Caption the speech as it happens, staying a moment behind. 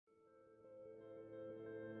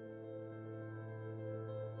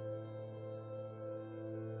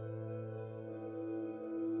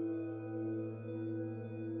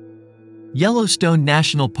Yellowstone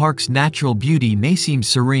National Park's natural beauty may seem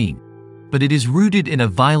serene, but it is rooted in a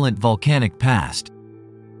violent volcanic past.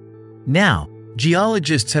 Now,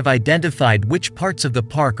 geologists have identified which parts of the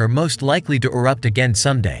park are most likely to erupt again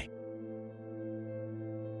someday.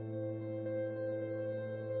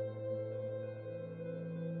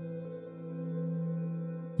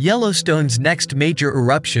 Yellowstone's next major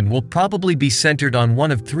eruption will probably be centered on one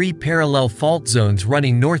of three parallel fault zones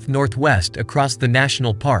running north-northwest across the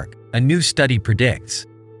national park, a new study predicts.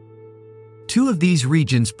 Two of these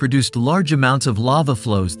regions produced large amounts of lava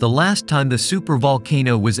flows the last time the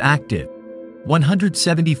supervolcano was active,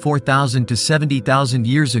 174,000 to 70,000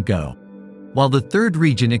 years ago, while the third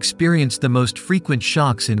region experienced the most frequent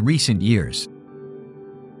shocks in recent years.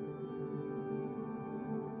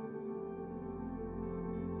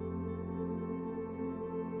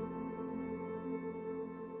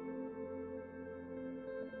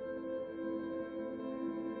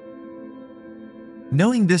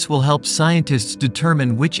 Knowing this will help scientists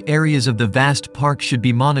determine which areas of the vast park should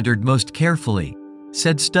be monitored most carefully,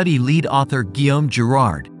 said study lead author Guillaume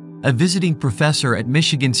Girard, a visiting professor at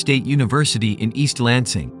Michigan State University in East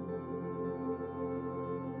Lansing.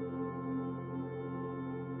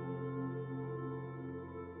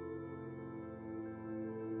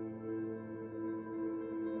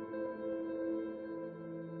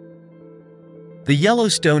 The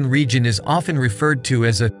Yellowstone region is often referred to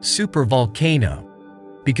as a supervolcano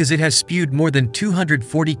because it has spewed more than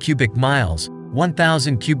 240 cubic miles,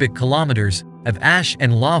 1,000 cubic kilometers, of ash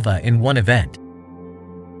and lava in one event.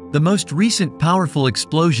 The most recent powerful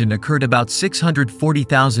explosion occurred about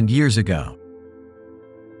 640,000 years ago.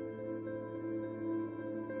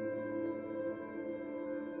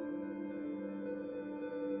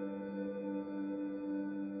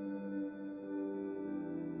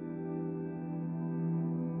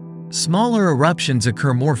 Smaller eruptions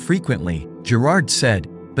occur more frequently, Girard said,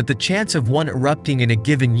 but the chance of one erupting in a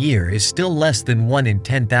given year is still less than 1 in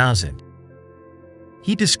 10,000.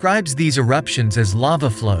 He describes these eruptions as lava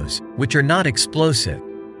flows, which are not explosive.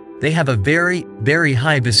 They have a very, very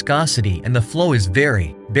high viscosity and the flow is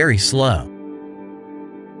very, very slow.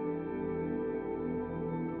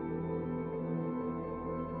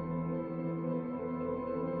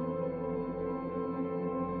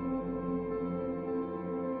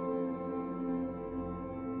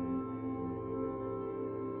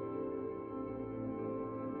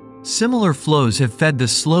 Similar flows have fed the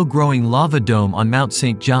slow-growing lava dome on Mount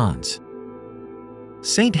St. John's.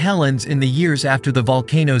 St. Helens in the years after the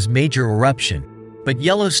volcano's major eruption, but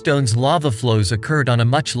Yellowstone's lava flows occurred on a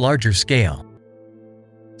much larger scale.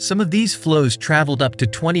 Some of these flows traveled up to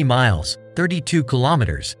 20 miles, 32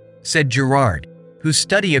 kilometers, said Girard, whose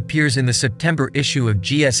study appears in the September issue of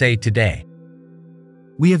GSA Today.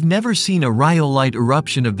 We have never seen a rhyolite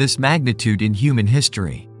eruption of this magnitude in human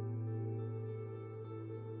history.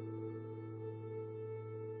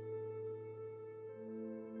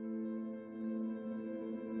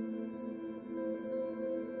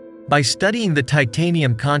 By studying the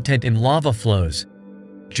titanium content in lava flows,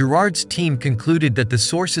 Girard's team concluded that the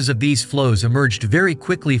sources of these flows emerged very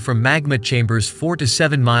quickly from magma chambers 4 to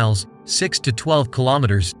 7 miles, 6 to 12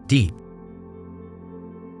 kilometers, deep.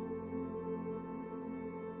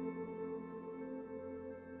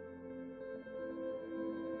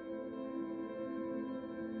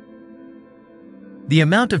 The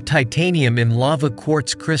amount of titanium in lava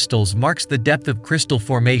quartz crystals marks the depth of crystal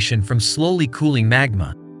formation from slowly cooling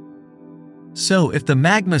magma. So if the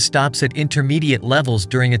magma stops at intermediate levels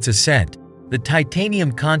during its ascent, the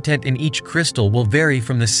titanium content in each crystal will vary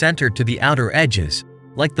from the center to the outer edges,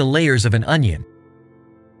 like the layers of an onion.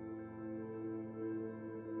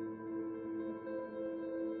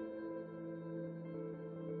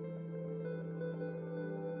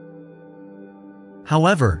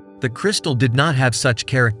 However, the crystal did not have such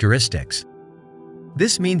characteristics.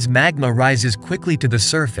 This means magma rises quickly to the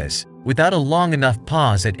surface, without a long enough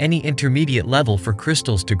pause at any intermediate level for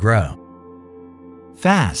crystals to grow.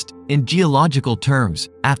 Fast, in geological terms,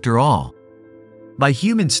 after all. By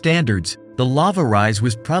human standards, the lava rise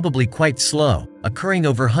was probably quite slow, occurring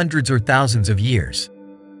over hundreds or thousands of years.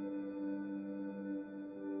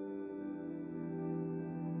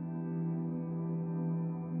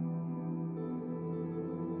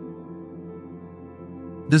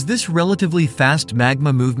 Does this relatively fast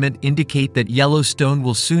magma movement indicate that Yellowstone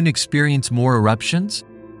will soon experience more eruptions?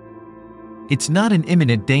 It's not an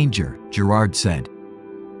imminent danger, Girard said.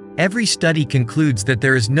 Every study concludes that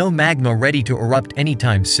there is no magma ready to erupt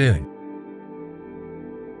anytime soon.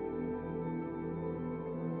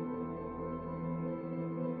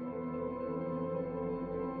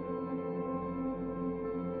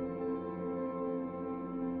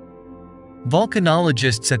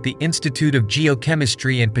 Volcanologists at the Institute of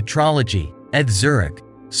Geochemistry and Petrology, at Zurich,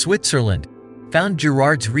 Switzerland, found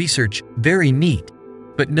Girard's research very neat,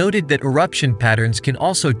 but noted that eruption patterns can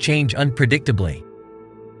also change unpredictably.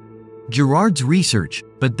 Girard's research,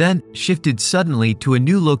 but then, shifted suddenly to a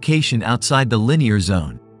new location outside the linear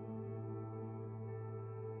zone.